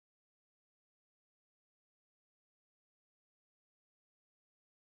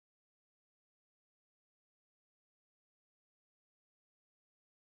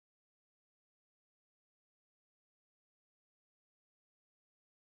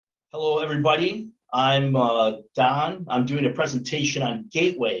Hello, everybody. I'm Don. I'm doing a presentation on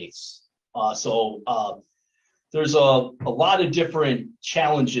gateways. There's a lot of different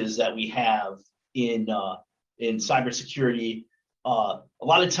challenges that we have in cybersecurity. A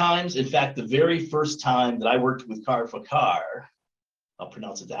lot of times, in fact, the very first time that I worked with Car for Car, I'll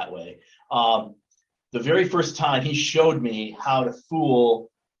pronounce it that way, the very first time he showed me how to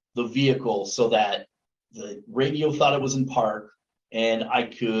fool the vehicle so that the radio thought it was in park and I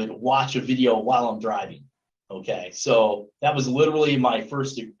could watch a video while I'm driving. Okay, so that was literally my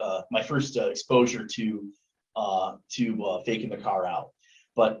first exposure to faking the car out.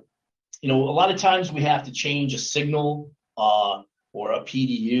 But a lot of times we have to change a signal or a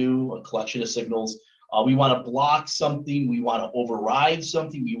PDU, a collection of signals. We want to block something, we want to override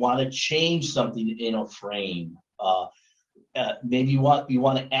something, we want to change something in a frame. Maybe we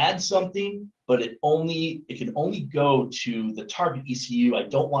want to add something, but it can only go to the target ECU. I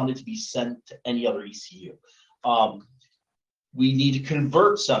don't want it to be sent to any other ECU. We need to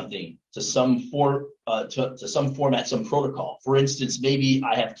convert something to some format, some protocol. For instance, maybe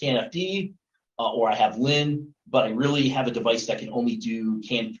I have CAN-FD or I have LIN, but I really have a device that can only do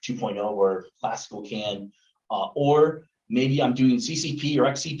CAN 2.0 or classical CAN, or maybe I'm doing CCP or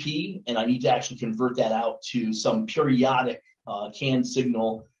XCP, and I need to actually convert that out to some periodic CAN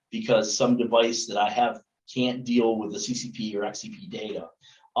signal because some device that I have can't deal with the CCP or XCP data.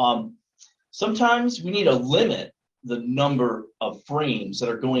 Sometimes we need to limit the number of frames that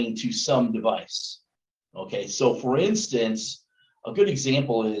are going to some device. Okay, so for instance, a good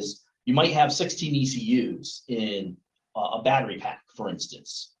example is you might have 16 ECUs in a battery pack, for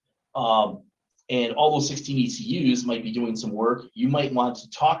instance. And all those 16 ECUs might be doing some work. You might want to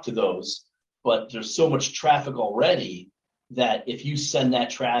talk to those, but there's so much traffic already that if you send that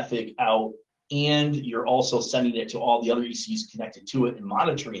traffic out and you're also sending it to all the other ECUs connected to it and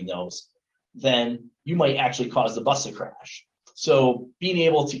monitoring those, then you might actually cause the bus to crash. So being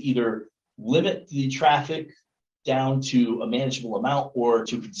able to either limit the traffic down to a manageable amount or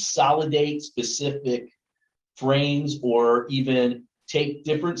to consolidate specific frames or even take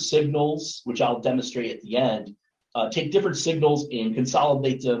different signals, which I'll demonstrate at the end, take different signals and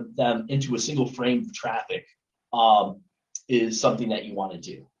consolidate them into a single frame of traffic is something that you want to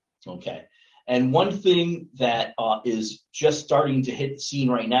do, okay? And one thing that is just starting to hit the scene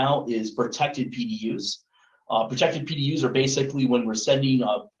right now is protected PDUs. Protected PDUs are basically when we're sending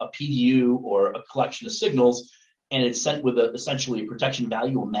a PDU or a collection of signals and it's sent with essentially a protection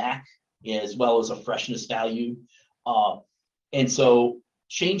value, a MAC, as well as a freshness value. And so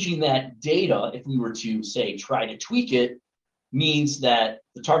changing that data, if we were to say try to tweak it, means that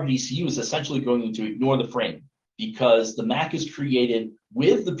the target ECU is essentially going to ignore the frame because the MAC is created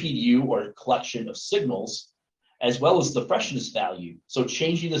with the PDU or collection of signals, as well as the freshness value. So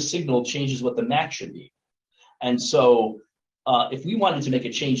changing the signal changes what the MAC should be. And so if we wanted to make a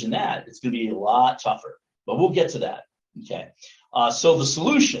change in that, it's going to be a lot tougher, but we'll get to that, okay? So the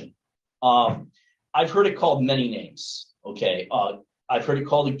solution, I've heard it called many names. Okay, I've heard it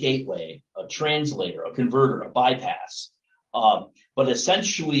called a gateway, a translator, a converter, a bypass. But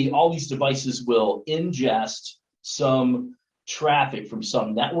essentially, all these devices will ingest some traffic from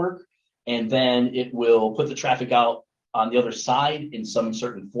some network, and then it will put the traffic out on the other side in some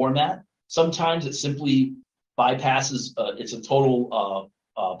certain format. Sometimes it simply bypasses, it's a total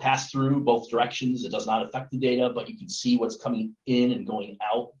pass through both directions. It does not affect the data, but you can see what's coming in and going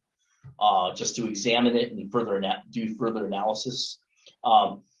out. Just to examine it and do further analysis.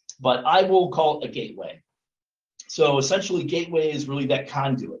 But I will call it a gateway. So essentially, gateway is really that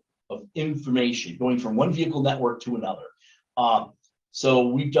conduit of information going from one vehicle network to another.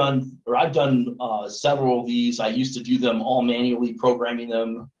 So I've done several of these. I used to do them all manually, programming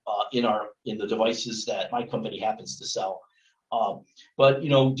them in the devices that my company happens to sell. But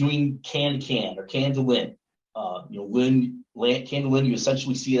doing CAN to CAN or CAN to LIN, CAN to LIN, you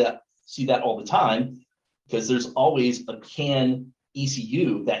essentially see that all the time because there's always a CAN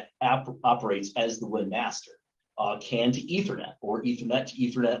ECU that operates as the LIN master. CAN to Ethernet or Ethernet to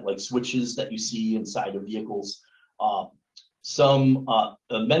Ethernet, like switches that you see inside of vehicles.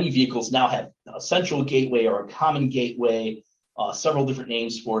 Many vehicles now have a central gateway or a common gateway, several different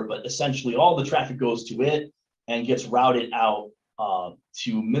names for it, but essentially all the traffic goes to it and gets routed out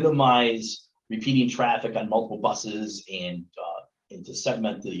to minimize repeating traffic on multiple buses and to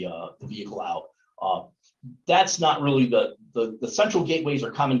segment the vehicle out. That's not really the central gateways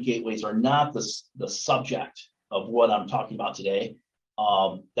or common gateways are not the subject of what I'm talking about today.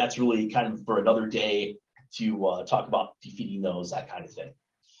 That's really kind of for another day to talk about defeating those, that kind of thing.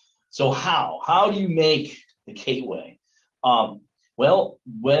 So how do you make the gateway? Well,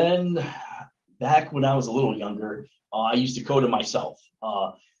 back when I was a little younger, I used to code it myself.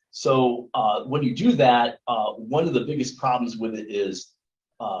 When you do that, one of the biggest problems with it is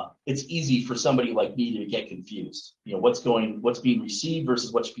it's easy for somebody like me to get confused. You know, what's being received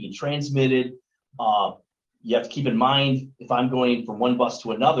versus what's being transmitted. You have to keep in mind, if I'm going from one bus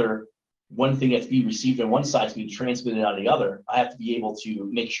to another, one thing that's being received on one side is being transmitted on the other. I have to be able to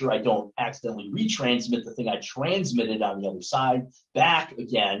make sure I don't accidentally retransmit the thing I transmitted on the other side back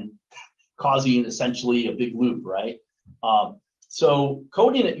again, causing essentially a big loop, right? So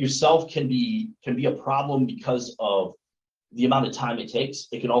coding it yourself can be a problem because of the amount of time it takes.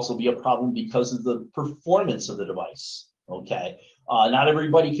 It can also be a problem because of the performance of the device. Okay, not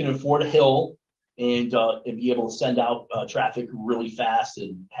everybody can afford a hill and be able to send out traffic really fast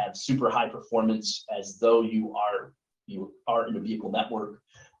and have super high performance as though you are in a vehicle network.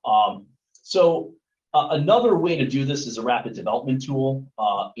 Another way to do this is a rapid development tool,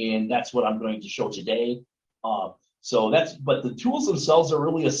 and that's what I'm going to show today. But the tools themselves are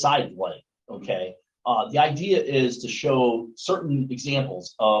really a side light. Okay, the idea is to show certain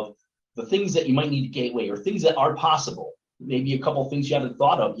examples of the things that you might need to gateway or things that are possible. Maybe a couple of things you haven't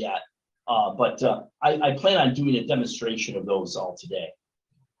thought of yet. I plan on doing a demonstration of those all today.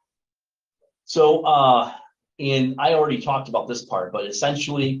 And I already talked about this part, but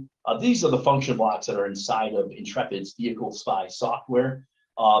essentially, these are the function blocks that are inside of Intrepid's Vehicle Spy software.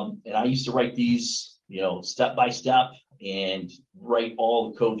 And I used to write these, step by step and write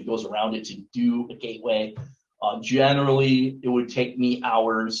all the code that goes around it to do a gateway. Generally, it would take me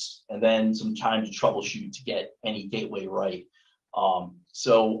hours and then some time to troubleshoot to get any gateway right.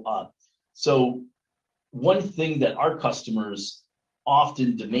 So one thing that our customers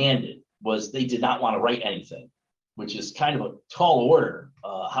often demanded was they did not want to write anything, which is kind of a tall order.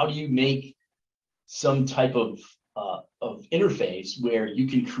 How do you make some type of interface where you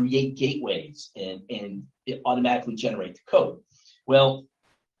can create gateways and it automatically generate the code? Well,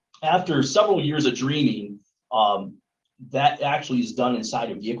 after several years of dreaming, that actually is done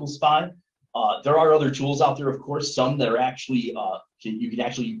inside of Vehicle Spy. There are other tools out there, of course, some that are actually, you can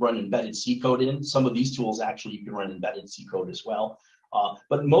actually run embedded C code in. Some of these tools actually you can run embedded C code as well.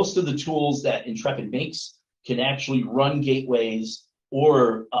 But most of the tools that Intrepid makes can actually run gateways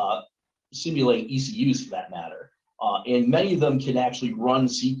or simulate ECUs for that matter. And many of them can actually run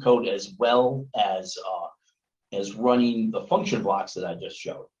C code as well as running the function blocks that I just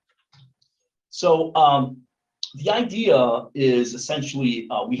showed. So the idea is essentially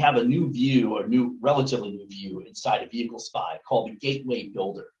we have a new view, or relatively new view inside of Vehicle Spy called the Gateway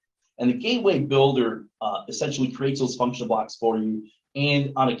Builder. And the Gateway Builder essentially creates those function blocks for you,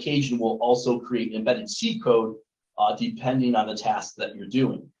 and on occasion will also create embedded C code depending on the task that you're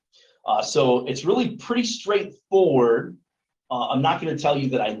doing. So it's really pretty straightforward. I'm not going to tell you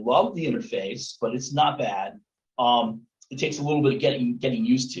that I love the interface, but it's not bad. It takes a little bit of getting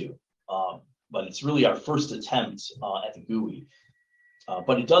used to. But it's really our first attempt at the GUI.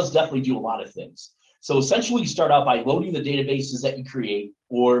 But it does definitely do a lot of things. So essentially you start out by loading the databases that you create,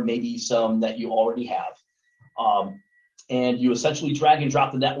 or maybe some that you already have. And you essentially drag and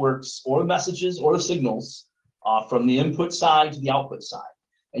drop the networks or the messages or the signals from the input side to the output side.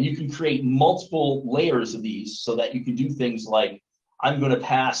 And you can create multiple layers of these so that you can do things like, I'm going to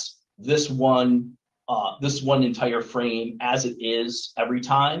pass this one entire frame as it is every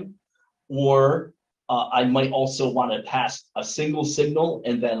time. Or I might also want to pass a single signal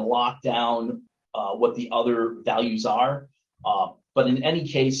and then lock down what the other values are. But in any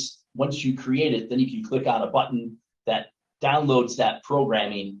case, once you create it, then you can click on a button that downloads that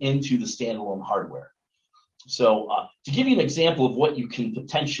programming into the standalone hardware. So to give you an example of what you can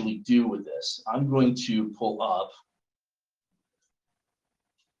potentially do with this, I'm going to pull up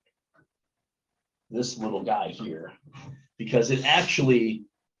this little guy here, because it actually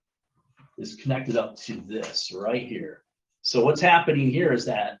is connected up to this right here. So what's happening here is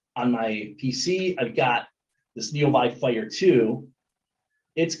that on my PC, I've got this NeoVi Fire 2.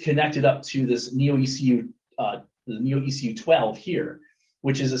 It's connected up to this Neo ECU, the Neo ECU 12 here,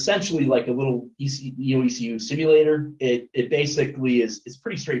 which is essentially like a little Neo ECU simulator. It basically is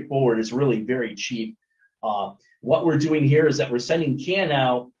pretty straightforward. It's really very cheap. What we're doing here is that we're sending CAN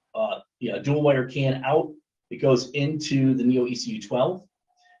out, dual wire CAN out. It goes into the Neo ECU 12.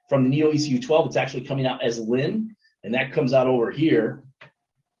 From the Neo ECU 12, it's actually coming out as LIN, and that comes out over here,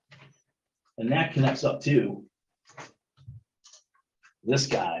 and that connects up to this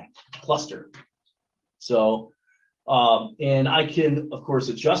guy, cluster. So, and I can, of course,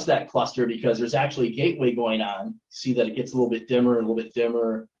 adjust that cluster because there's actually a gateway going on. See that it gets a little bit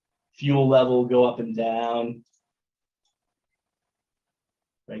dimmer, fuel level go up and down.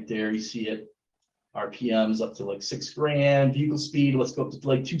 right there. You see it. RPMs up to like 6 grand. Vehicle speed, let's go up to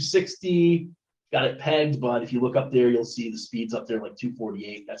like 260. Got it pegged, but if you look up there, you'll see the speeds up there like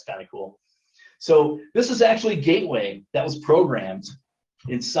 248. That's kind of cool. So this is actually a gateway that was programmed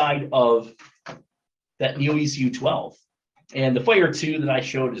inside of that Neo ECU 12. And the Fire 2 that I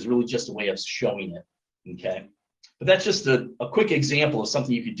showed is really just a way of showing it, okay? But that's just a quick example of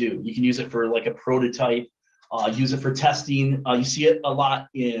something you could do. You can use it for like a prototype, use it for testing. You see it a lot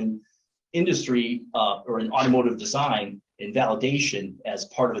in industry or in automotive design and validation as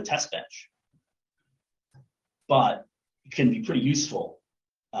part of a test bench. But it can be pretty useful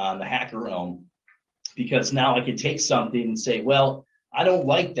on the hacker realm, because now I can take something and say, well, I don't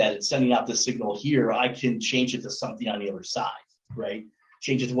like that it's sending out this signal here. I can change it to something on the other side, right?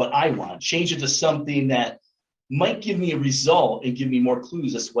 Change it to what I want. Change it to something that might give me a result and give me more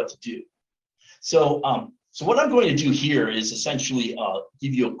clues as to what to do. So, so what I'm going to do here is essentially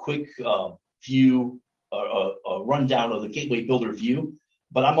give you a quick view, a rundown of the Gateway Builder view,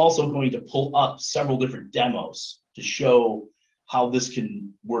 but I'm also going to pull up several different demos to show how this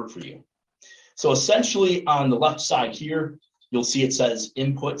can work for you. So essentially on the left side here, you'll see it says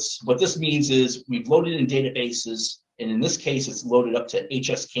inputs. What this means is we've loaded in databases, and in this case, it's loaded up to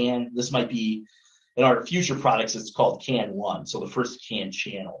HSCAN. This might be, in our future products, it's called CAN1, so the first CAN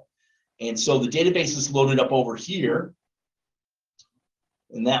channel. And so the database is loaded up over here,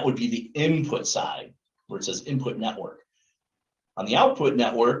 and that would be the input side, where it says input network. On the output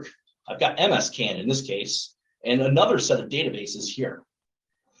network, I've got MSCAN in this case, and another set of databases here.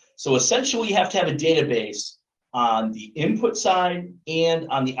 So essentially, you have to have a database on the input side and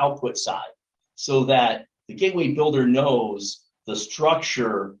on the output side, so that the Gateway Builder knows the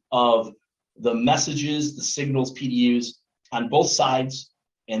structure of the messages, the signals, PDUs on both sides,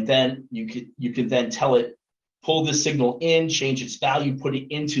 and then you can then tell it, pull this signal in, change its value, put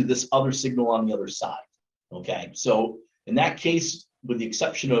it into this other signal on the other side. Okay, so in that case, with the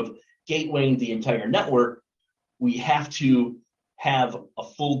exception of gatewaying the entire network, we have to have a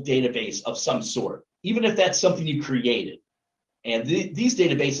full database of some sort, even if that's something you created. And these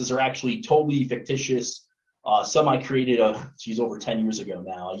databases are actually totally fictitious. Some I created, geez, over 10 years ago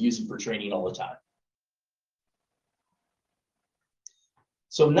now. I use them for training all the time.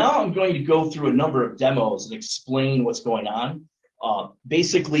 So now I'm going to go through a number of demos and explain what's going on.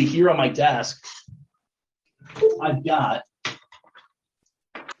 Basically, here on my desk, I've got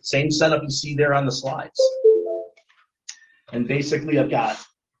the same setup you see there on the slides. And basically, I've got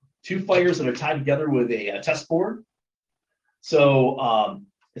 2 fires that are tied together with a test board. So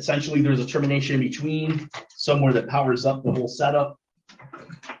essentially, there's a termination in between, somewhere that powers up the whole setup.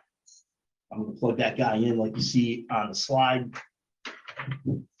 I'm going to plug that guy in like you see on the slide.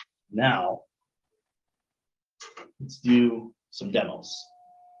 Now, let's do some demos.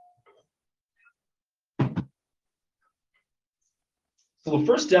 So the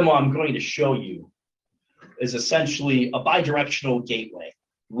first demo I'm going to show you is essentially a bidirectional gateway.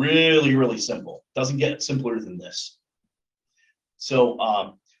 Really, really simple. Doesn't get simpler than this. So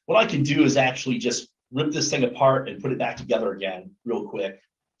what I can do is actually just rip this thing apart and put it back together again real quick,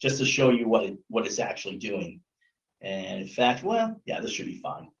 just to show you what it's actually doing. And in fact, well, yeah, this should be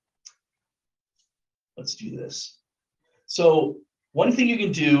fine. Let's do this. So one thing you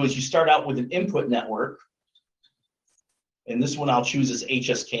can do is you start out with an input network. And this one I'll choose as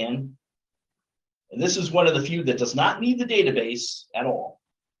HSCAN. And this is one of the few that does not need the database at all,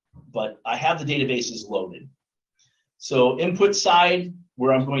 but I have the databases loaded. So input side,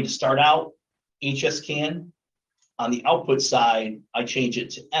 where I'm going to start out, HSCAN. On the output side, I change it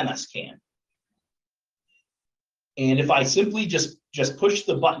to MSCAN. And if I simply just push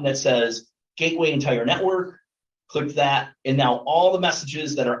the button that says Gateway Entire Network, click that, and now all the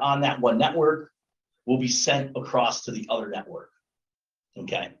messages that are on that one network will be sent across to the other network.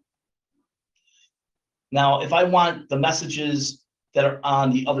 Okay. Now, if I want the messages that are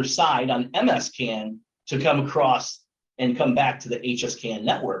on the other side, on MSCAN, to come across and come back to the HSCAN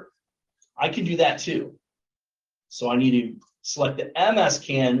network, I can do that too. So I need to select the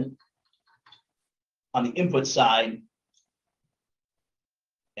MSCAN on the input side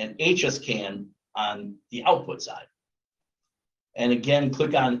and HSCAN on the output side. And again,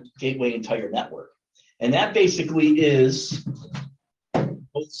 click on Gateway Entire Network. And that basically is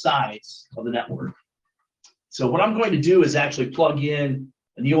both sides of the network. So what I'm going to do is actually plug in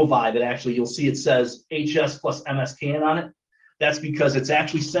a NeoVi that actually you'll see it says HS plus MSCAN on it. That's because it's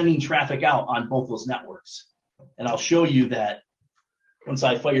actually sending traffic out on both those networks. And I'll show you that once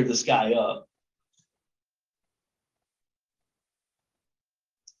I fire this guy up.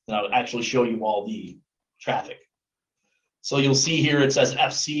 And I'll actually show you all the traffic. So you'll see here it says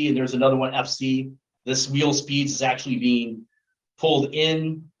FC, and there's another one FC. This wheel speeds is actually being pulled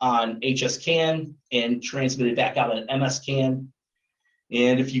in on HS CAN and transmitted back out on MS CAN.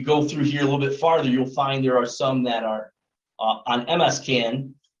 And if you go through here a little bit farther, you'll find there are some that are on MS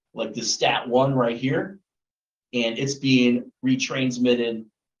CAN, like the STAT1 right here, and it's being retransmitted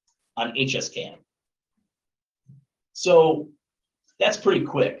on HS CAN. So that's pretty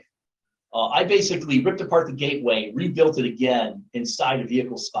quick. I basically ripped apart the gateway, rebuilt it again inside a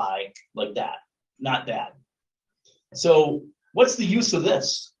vehicle spy like that. Not bad. So what's the use of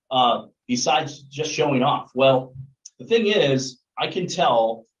this besides just showing off? Well, the thing is, I can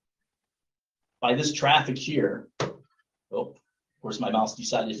tell by this traffic here. Oh, of course, my mouse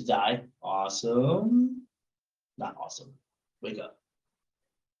decided to die. Awesome. Not awesome. Wake up.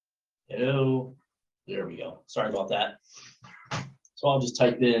 Hello. There we go. Sorry about that. So I'll just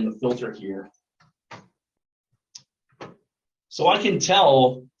type in the filter here. So I can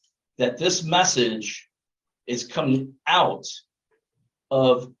tell that this message is coming out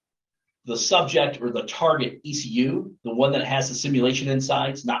of the subject or the target ECU, the one that has the simulation inside,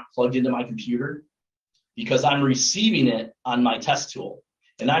 it's not plugged into my computer, because I'm receiving it on my test tool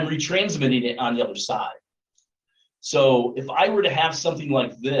and I'm retransmitting it on the other side. So if I were to have something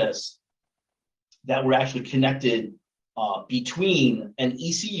like this that were actually connected between an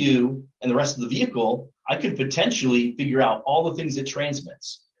ECU and the rest of the vehicle, I could potentially figure out all the things it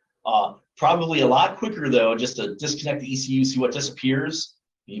transmits. Probably a lot quicker though, just to disconnect the ECU, see what disappears.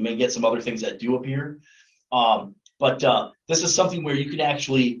 You may get some other things that do appear. But this is something where you can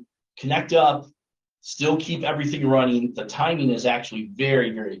actually connect up, still keep everything running. The timing is actually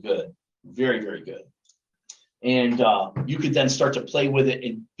very, very good. Very, very good. And you could then start to play with it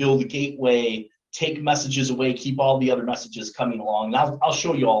and build a gateway, take messages away, keep all the other messages coming along. And I'll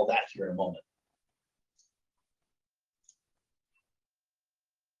show you all that here in a moment.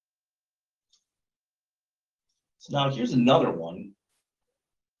 So now here's another one.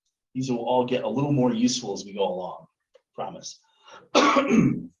 These will all get a little more useful as we go along, promise.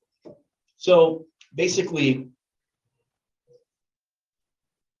 So basically,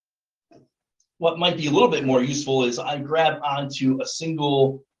 what might be a little bit more useful is I grab onto a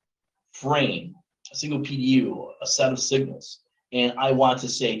single frame, a single PDU, a set of signals, and I want to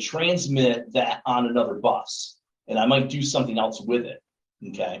say transmit that on another bus, and I might do something else with it,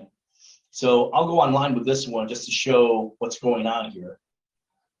 okay? So I'll go online with this one just to show what's going on here.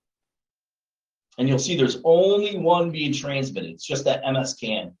 And you'll see there's only one being transmitted. It's just that MS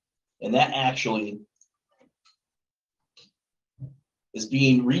CAN. And that actually is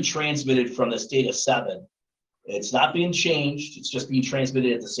being retransmitted from this data 7. It's not being changed. It's just being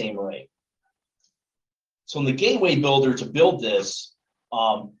transmitted at the same rate. So in the gateway builder to build this,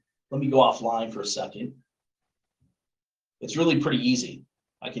 let me go offline for a second. It's really pretty easy.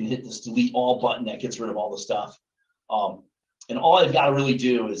 I can hit this delete all button that gets rid of all the stuff. And all I've got to really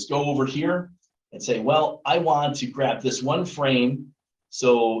do is go over here and say, well, I want to grab this one frame.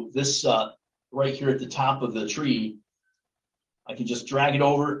 So this right here at the top of the tree, I can just drag it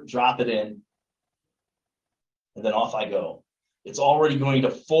over, drop it in, and then off I go. It's already going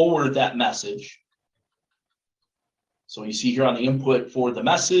to forward that message. So you see here on the input for the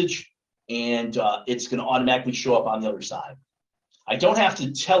message, and it's going to automatically show up on the other side. I don't have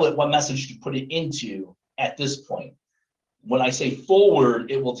to tell it what message to put it into at this point. When I say forward,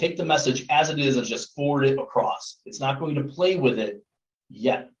 it will take the message as it is and just forward it across. It's not going to play with it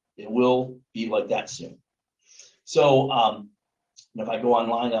yet. It will be like that soon. So if I go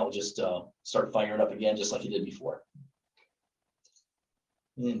online, I'll just start firing up again, just like it did before.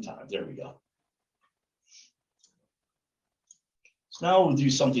 In time, there we go. So now we'll do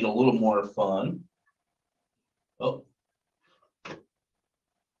something a little more fun. Oh.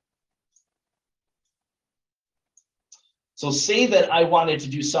 So say that I wanted to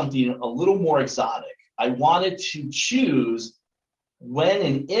do something a little more exotic. I wanted to choose when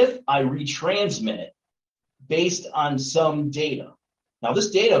and if I retransmit based on some data. Now this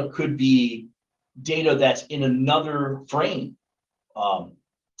data could be data that's in another frame.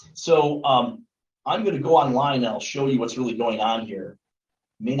 I'm going to go online and I'll show you what's really going on here.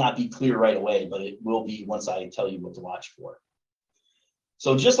 It may not be clear right away, but it will be once I tell you what to watch for.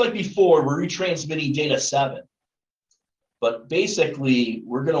 So just like before, we're retransmitting data 7. But basically,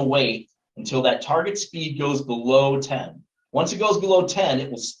 we're going to wait until that target speed goes below 10. Once it goes below 10,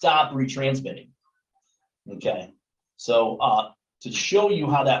 it will stop retransmitting. Okay, so to show you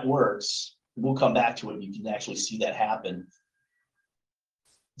how that works, we'll come back to it. You can actually see that happen.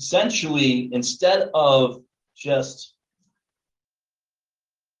 Essentially, instead of just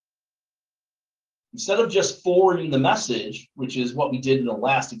Instead of just forwarding the message, which is what we did in the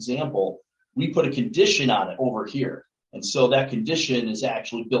last example, we put a condition on it over here. And so that condition is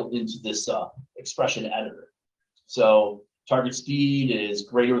actually built into this expression editor. So target speed is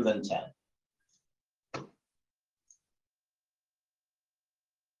greater than 10.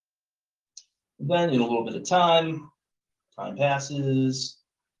 Then in a little bit of time passes,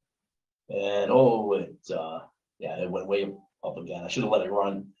 and oh, it went way up again. I should have let it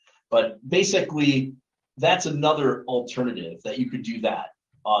run. But basically, that's another alternative that you could do that.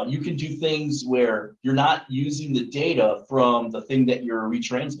 You can do things where you're not using the data from the thing that you're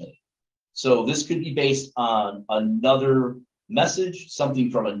retransmitting. So this could be based on another message,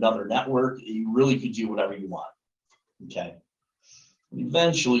 something from another network. You really could do whatever you want. Okay. And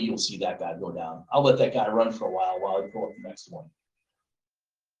eventually, you'll see that guy go down. I'll let that guy run for a while I pull up the next one.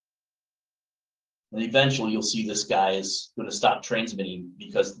 And eventually, you'll see this guy is going to stop transmitting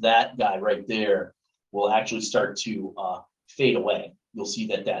because that guy right there will actually start to fade away. You'll see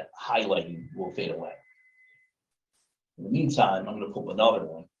that that highlighting will fade away. In the meantime, I'm going to pull up another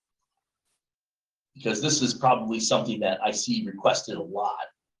one because this is probably something that I see requested a lot.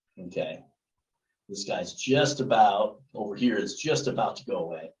 Okay. This guy's just about, over here, is just about to go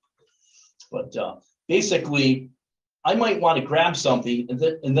away. But basically, I might want to grab something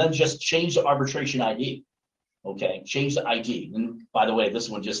and then just change the arbitration ID. Okay, change the ID. And by the way, this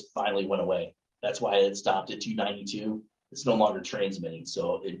one just finally went away. That's why it stopped at 292. It's no longer transmitting.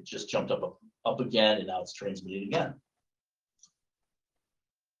 So it just jumped up again, and now it's transmitting again.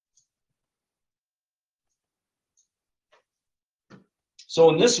 So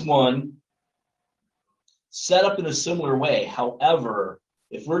in this one, set up in a similar way. However,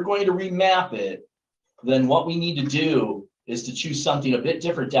 if we're going to remap it, then what we need to do is to choose something a bit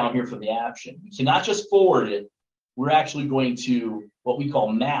different down here for the option. We cannot just forward it. We're actually going to what we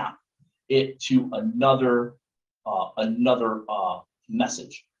call map it to another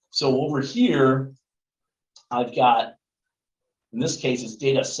message. So over here, I've got, in this case, it's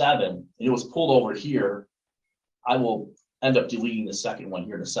data 7, and it was pulled over here. I will end up deleting the second one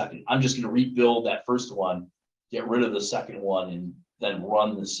here in a second. I'm just going to rebuild that first one, get rid of the second one, and then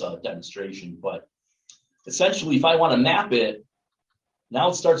run this demonstration. But essentially, if I want to map it, now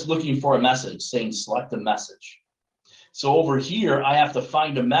it starts looking for a message saying select a message. So over here, I have to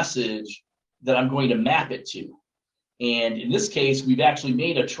find a message that I'm going to map it to. And in this case, we've actually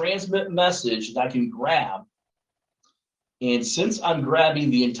made a transmit message that I can grab. And since I'm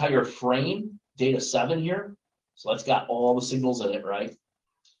grabbing the entire frame, data 7 here, so that's got all the signals in it, right?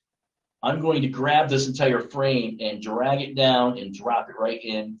 I'm going to grab this entire frame and drag it down and drop it right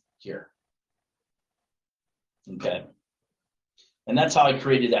in here. Okay. And that's how I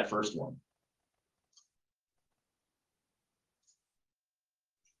created that first one.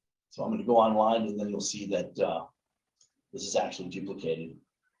 So I'm going to go online, and then you'll see that this is actually duplicated.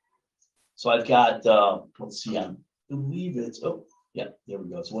 So I've got, let's see, I believe it's, oh, yeah, there we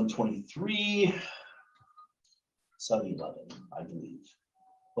go. It's 123, 711, I believe.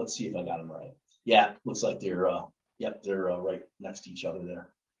 Let's see if I got them right. Yeah, looks like they're, yep, they're right next to each other there.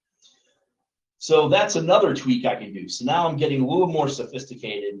 So that's another tweak I can do. So now I'm getting a little more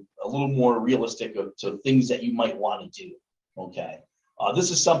sophisticated, a little more realistic to things that you might want to do. Okay.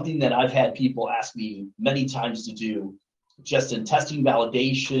 This is something that I've had people ask me many times to do, just in testing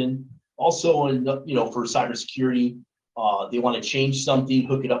validation, also in, for cybersecurity. They want to change something,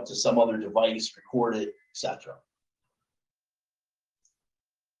 hook it up to some other device, record it, etc.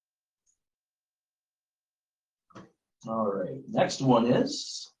 All right, next one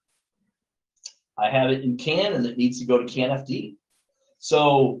is, I have it in CAN and it needs to go to CAN-FD.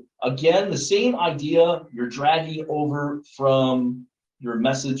 So again, the same idea, you're dragging over from your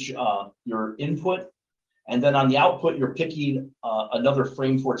message, your input, and then on the output, you're picking another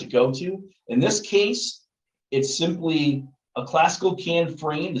frame for it to go to. In this case, it's simply a classical CAN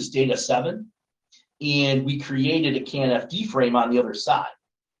frame, this data 7, and we created a CAN-FD frame on the other side.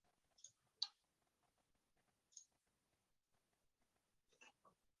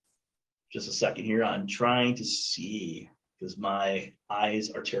 Just a second here, I'm trying to see because my eyes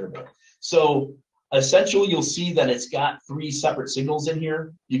are terrible. So essentially, you'll see that it's got 3 separate signals in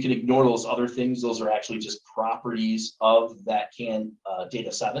here. You can ignore those other things. Those are actually just properties of that CAN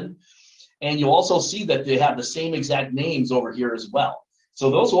data 7. And you'll also see that they have the same exact names over here as well. So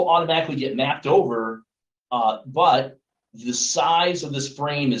those will automatically get mapped over, but the size of this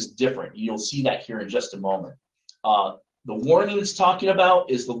frame is different. You'll see that here in just a moment. The warning it's talking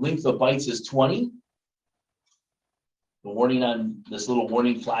about is the length of bytes is 20. The warning on this little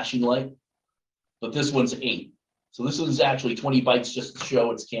warning flashing light, but this one's 8. So this one's actually 20 bytes just to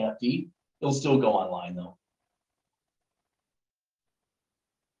show it's CAN-FD. It'll still go online though.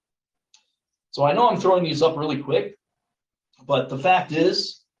 So I know I'm throwing these up really quick, but the fact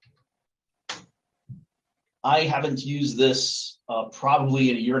is, I haven't used this probably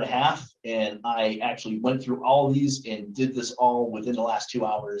in a year and a half, and I actually went through all of these and did this all within the last 2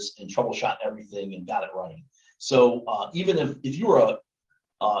 hours and troubleshot everything and got it running. So even if you were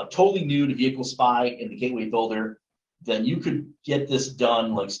totally new to Vehicle Spy and the Gateway Builder, then you could get this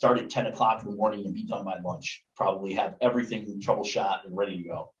done, like start at 10 o'clock in the morning and be done by lunch. Probably have everything troubleshot and ready to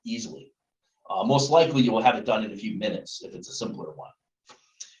go easily. Most likely you will have it done in a few minutes if it's a simpler one.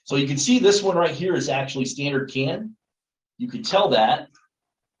 So you can see this one right here is actually standard CAN. You can tell that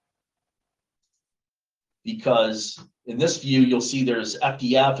because in this view, you'll see there's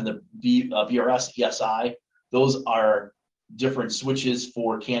FDF and the VRS ESI. Those are different switches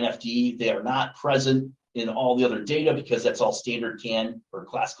for CAN FD. They are not present in all the other data because that's all standard CAN or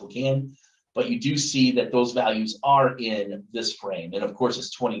classical CAN. But you do see that those values are in this frame. And of course,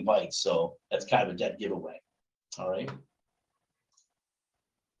 it's 20 bytes. So that's kind of a dead giveaway. All right.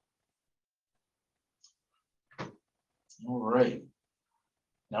 All right.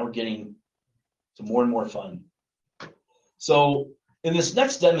 Now we're getting to more and more fun. So in this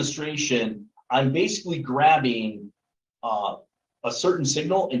next demonstration, I'm basically grabbing a certain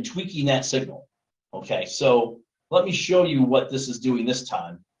signal and tweaking that signal. Okay, so let me show you what this is doing this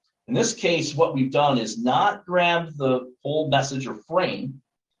time. In this case, what we've done is not grab the whole message or frame.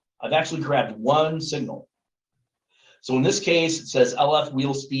 I've actually grabbed one signal. So in this case, it says LF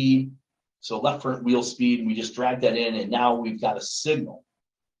wheel speed, so left front wheel speed, and we just drag that in, and now we've got a signal.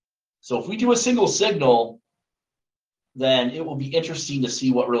 So if we do a single signal, then it will be interesting to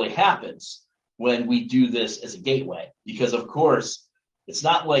see what really happens when we do this as a gateway, because of course, it's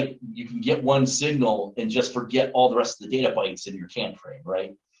not like you can get one signal and just forget all the rest of the data bytes in your CAN frame,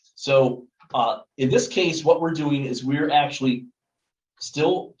 right? So in this case, what we're doing is we're actually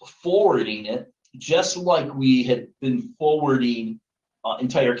still forwarding it just like we had been forwarding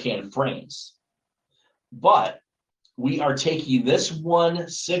entire CAN frames. But we are taking this one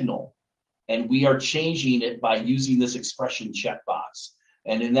signal and we are changing it by using this expression checkbox.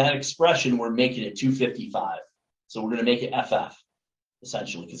 And in that expression, we're making it 255. So we're going to make it FF,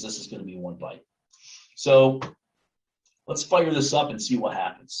 essentially, because this is going to be 1 byte. So let's fire this up and see what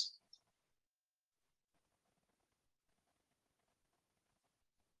happens.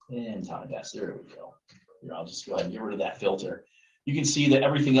 And time pass, there we go. Here, I'll just go ahead and get rid of that filter. You can see that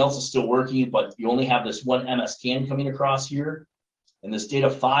everything else is still working, but you only have this one MS CAN coming across here. And this data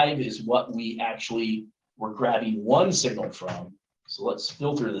 5 is what we actually were grabbing one signal from. So let's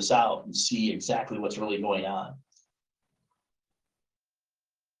filter this out and see exactly what's really going on.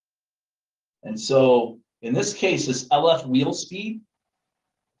 And so in this case, this LF wheel speed,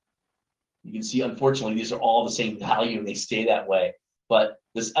 you can see, unfortunately, these are all the same value and they stay that way. But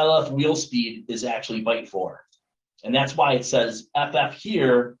this LF wheel speed is actually byte 4. And that's why it says FF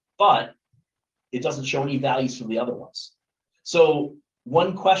here, but it doesn't show any values from the other ones. So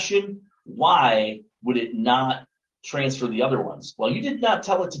one question, why would it not transfer the other ones? Well, you did not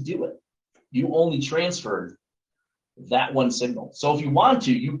tell it to do it. You only transferred that one signal. So if you want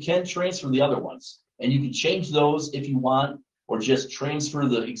to, you can transfer the other ones. And you can change those if you want, or just transfer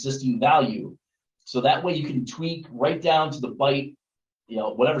the existing value. So that way you can tweak right down to the byte, you know,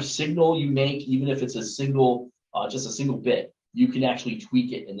 whatever signal you make, even if it's a single, just a single bit, you can actually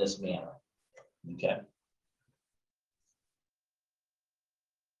tweak it in this manner. Okay.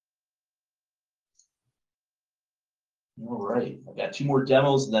 All right, I've got 2 more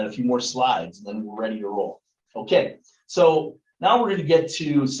demos and then a few more slides, and then we're ready to roll. Okay, so now we're going to get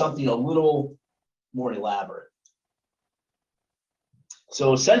to something a little more elaborate.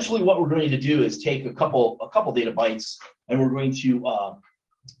 So essentially what we're going to do is take a couple data bytes, and we're going to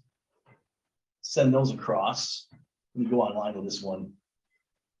send those across. Let me go online with this one.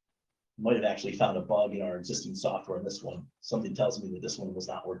 Might have actually found a bug in our existing software in this one. Something tells me that this one was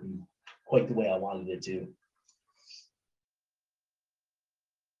not working quite the way I wanted it to.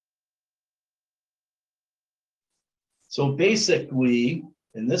 So basically,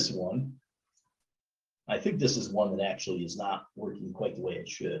 in this one, I think this is one that actually is not working quite the way it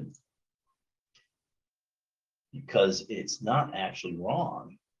should, because it's not actually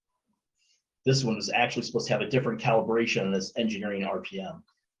wrong. This one is actually supposed to have a different calibration on this engineering RPM.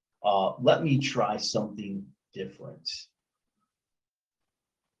 Let me try something different.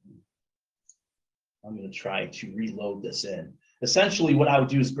 I'm going to try to reload this in. Essentially, what I would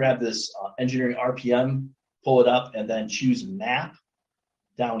do is grab this engineering RPM, pull it up, and then choose map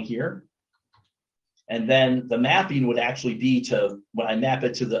down here. And then the mapping would actually be to when I map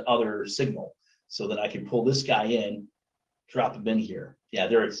it to the other signal, so that I can pull this guy in, drop him in here. Yeah,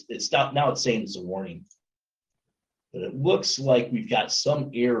 there it's stopped. Now it's saying it's a warning. But it looks like we've got some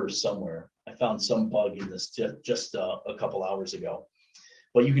error somewhere. I found some bug in this just a couple hours ago.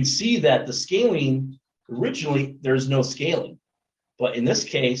 But you can see that the scaling, originally there's no scaling. But in this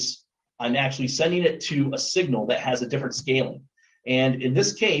case, I'm actually sending it to a signal that has a different scaling. And in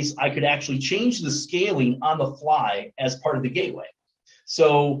this case, I could actually change the scaling on the fly as part of the gateway.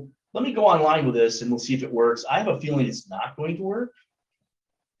 So let me go online with this and we'll see if it works. I have a feeling it's not going to work.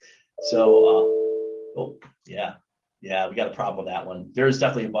 So, oh, yeah, we got a problem with that one. There's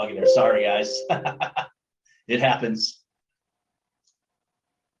definitely a bug in there. Sorry, guys. It happens.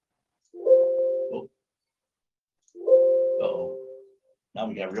 Oh. Uh-oh. Now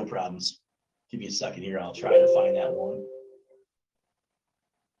we got real problems. Give me a second here. I'll try to find that one.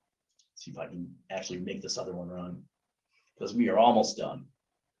 See if I can actually make this other one run, because we are almost done.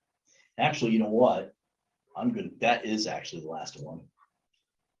 Actually, you know what? I'm good. That is actually the last one.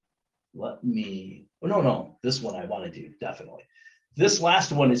 Let me, oh, no, this one I want to do, definitely. This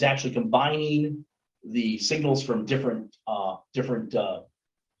last one is actually combining the signals from different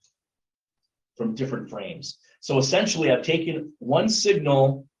frames. So essentially, I've taken one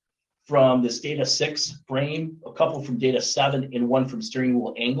signal from this data 6 frame, a couple from data 7, and one from steering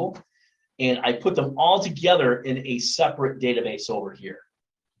wheel angle, and I put them all together in a separate database over here.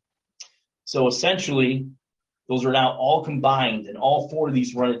 So essentially, those are now all combined, and all 4 of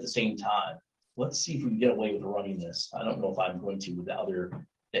these run at the same time. Let's see if we can get away with running this. I don't know if I'm going to with that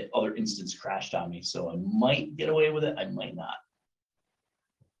other instance crashed on me, so I might get away with it, I might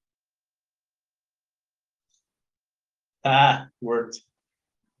not. Worked.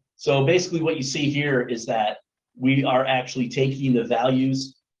 So basically what you see here is that we are actually taking the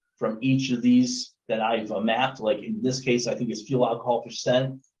values from each of these that I've mapped. Like in this case, I think it's fuel alcohol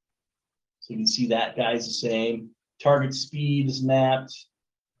 %. So you can see that guy's the same. Target speed is mapped.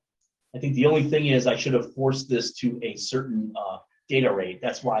 I think the only thing is I should have forced this to a certain data rate.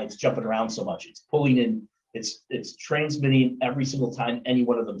 That's why it's jumping around so much. It's pulling in, it's transmitting every single time any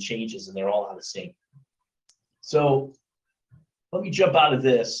one of them changes, and they're all out of sync. So let me jump out of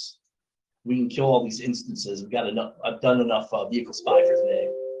this. We can kill all these instances. We've got enough. I've done enough vehicle spy for today.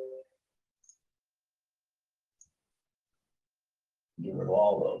 Get rid of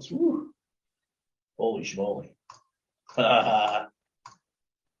all those. Woo. Holy schmoly. How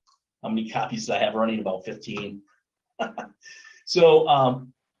many copies do I have running? About 15. So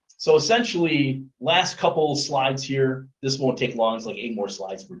essentially, last couple slides here. This won't take long. It's like 8 more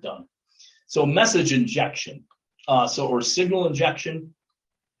slides. We're done. So message injection. Or signal injection.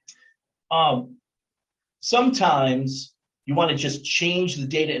 Sometimes you want to just change the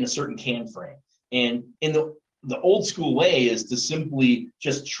data in a certain can frame. And in the old school way is to simply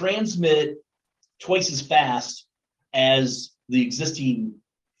just transmit twice as fast as the existing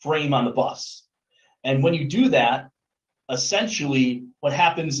frame on the bus. And when you do that, essentially what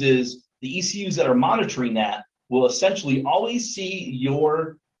happens is the ECUs that are monitoring that will essentially always see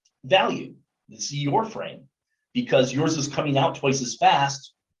your value, see your frame, because yours is coming out twice as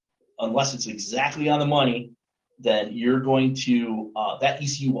fast. Unless it's exactly on the money, then you're going to, that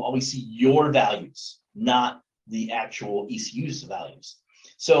ECU will always see your values, not the actual ECU's values.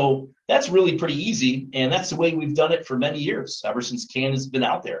 So that's really pretty easy, and that's the way we've done it for many years, ever since CAN has been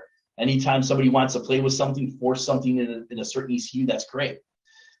out there. Anytime somebody wants to play with something, force something in a certain ECU, that's great.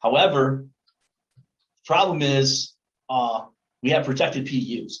 However, the problem is we have protected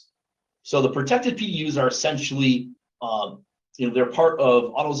PDUs. So the protected PDUs are essentially, they're part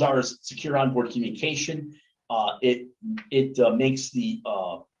of AutoZAR's secure onboard communication. It makes the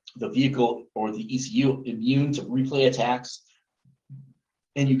vehicle or the ECU immune to replay attacks.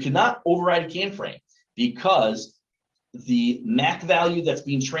 And you cannot override a CAN frame because the MAC value that's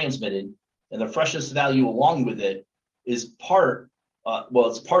being transmitted and the freshness value along with it is part,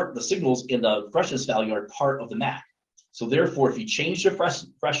 the signals in the freshness value are part of the MAC. So therefore, if you change the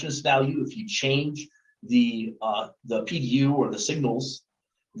freshness value, if you change the PDU or the signals,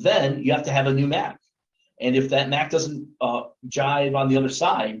 then you have to have a new MAC. And if that MAC doesn't jive on the other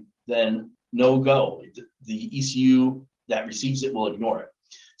side, then no go. The ECU that receives it will ignore it.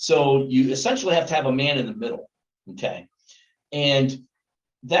 So you essentially have to have a man in the middle, okay? And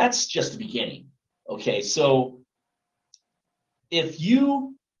that's just the beginning, okay? So if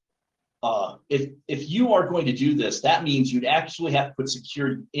you if you are going to do this, that means you'd actually have to put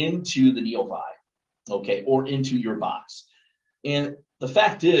security into the Neo5, okay, or into your box. And the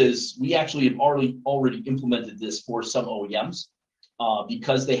fact is, we actually have already implemented this for some OEMs.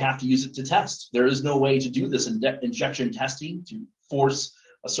 because they have to use it to test. There is no way to do this injection testing to force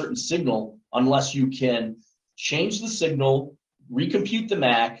a certain signal unless you can change the signal, recompute the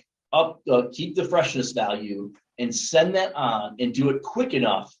MAC, keep the freshness value, and send that on and do it quick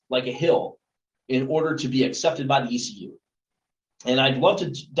enough, like a hill, in order to be accepted by the ECU. And I'd love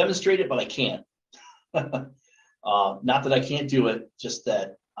to demonstrate it, but I can't. Not that I can't do it, just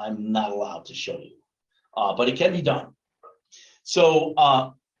that I'm not allowed to show you. But it can be done. So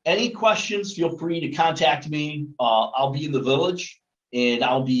any questions, feel free to contact me. I'll be in the village, and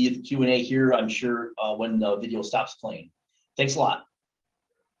I'll be at the Q&A here, I'm sure, when the video stops playing. Thanks a lot.